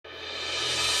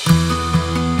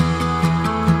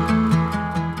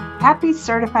Happy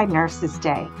Certified Nurses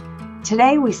Day.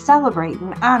 Today we celebrate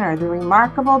and honor the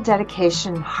remarkable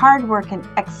dedication, hard work, and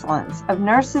excellence of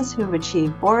nurses who have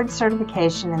achieved board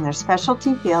certification in their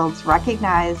specialty fields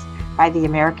recognized by the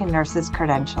American Nurses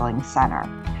Credentialing Center.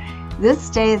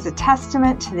 This day is a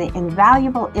testament to the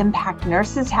invaluable impact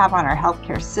nurses have on our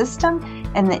healthcare system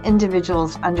and the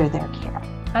individuals under their care.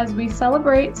 As we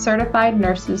celebrate Certified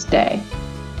Nurses Day,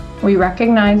 we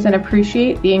recognize and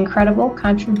appreciate the incredible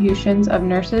contributions of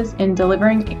nurses in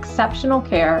delivering exceptional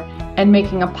care and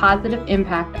making a positive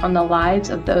impact on the lives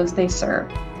of those they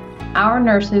serve. Our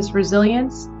nurses'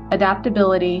 resilience,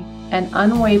 adaptability, and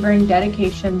unwavering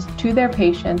dedications to their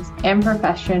patients and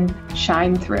profession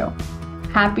shine through.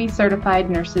 Happy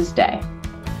Certified Nurses Day.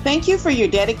 Thank you for your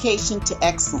dedication to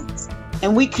excellence,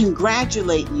 and we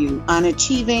congratulate you on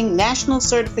achieving national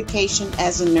certification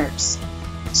as a nurse.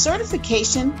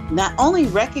 Certification not only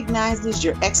recognizes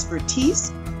your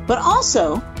expertise, but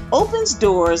also opens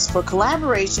doors for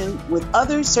collaboration with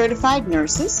other certified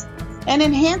nurses and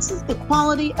enhances the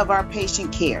quality of our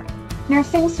patient care.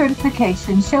 Nursing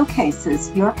certification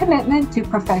showcases your commitment to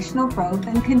professional growth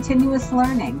and continuous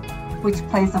learning, which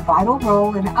plays a vital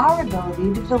role in our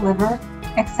ability to deliver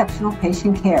exceptional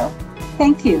patient care.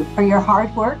 Thank you for your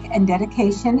hard work and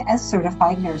dedication as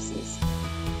certified nurses.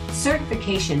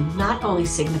 Certification not only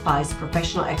signifies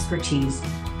professional expertise,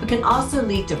 but can also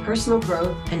lead to personal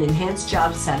growth and enhanced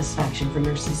job satisfaction for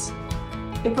nurses.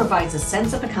 It provides a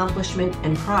sense of accomplishment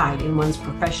and pride in one's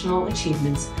professional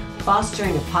achievements,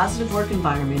 fostering a positive work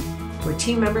environment where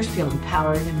team members feel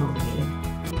empowered and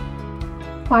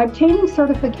motivated. By obtaining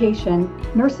certification,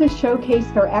 nurses showcase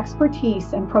their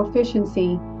expertise and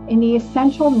proficiency in the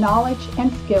essential knowledge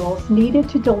and skills needed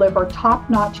to deliver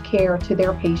top-notch care to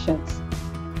their patients.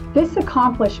 This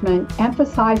accomplishment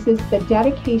emphasizes the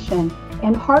dedication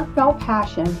and heartfelt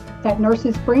passion that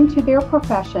nurses bring to their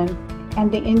profession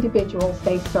and the individuals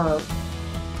they serve.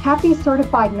 Happy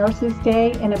Certified Nurses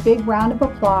Day, and a big round of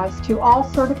applause to all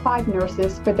certified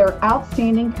nurses for their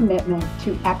outstanding commitment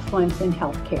to excellence in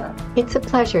healthcare. It's a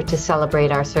pleasure to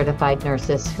celebrate our certified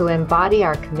nurses who embody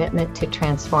our commitment to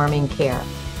transforming care.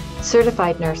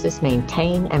 Certified nurses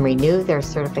maintain and renew their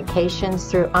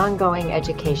certifications through ongoing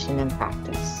education and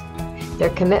practice. Their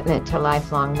commitment to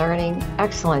lifelong learning,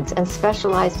 excellence, and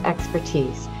specialized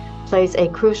expertise plays a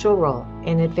crucial role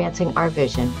in advancing our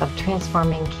vision of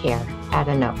transforming care at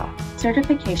Inova.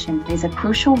 Certification plays a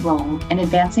crucial role in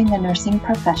advancing the nursing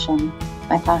profession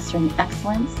by fostering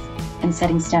excellence and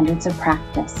setting standards of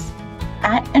practice.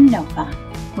 At Inova,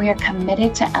 we are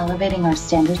committed to elevating our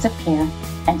standards of care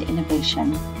and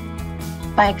innovation.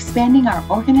 By expanding our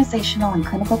organizational and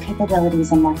clinical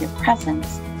capabilities and market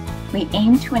presence, we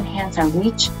aim to enhance our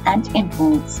reach and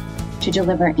influence to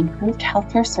deliver improved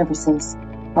healthcare services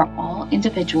for all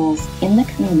individuals in the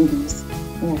communities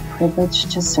we are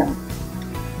privileged to serve.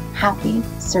 Happy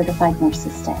Certified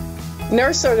Nurses Day.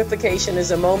 Nurse certification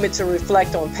is a moment to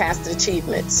reflect on past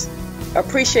achievements,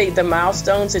 appreciate the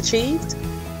milestones achieved,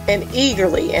 and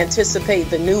eagerly anticipate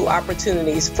the new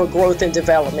opportunities for growth and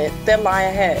development that lie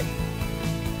ahead.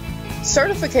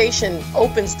 Certification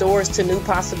opens doors to new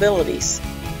possibilities,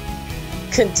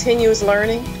 continuous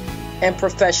learning, and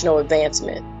professional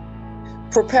advancement,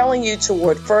 propelling you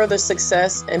toward further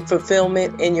success and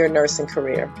fulfillment in your nursing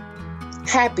career.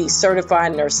 Happy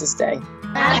Certified Nurses Day.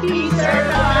 Happy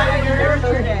Certified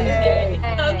Nurses Day.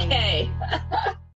 Okay.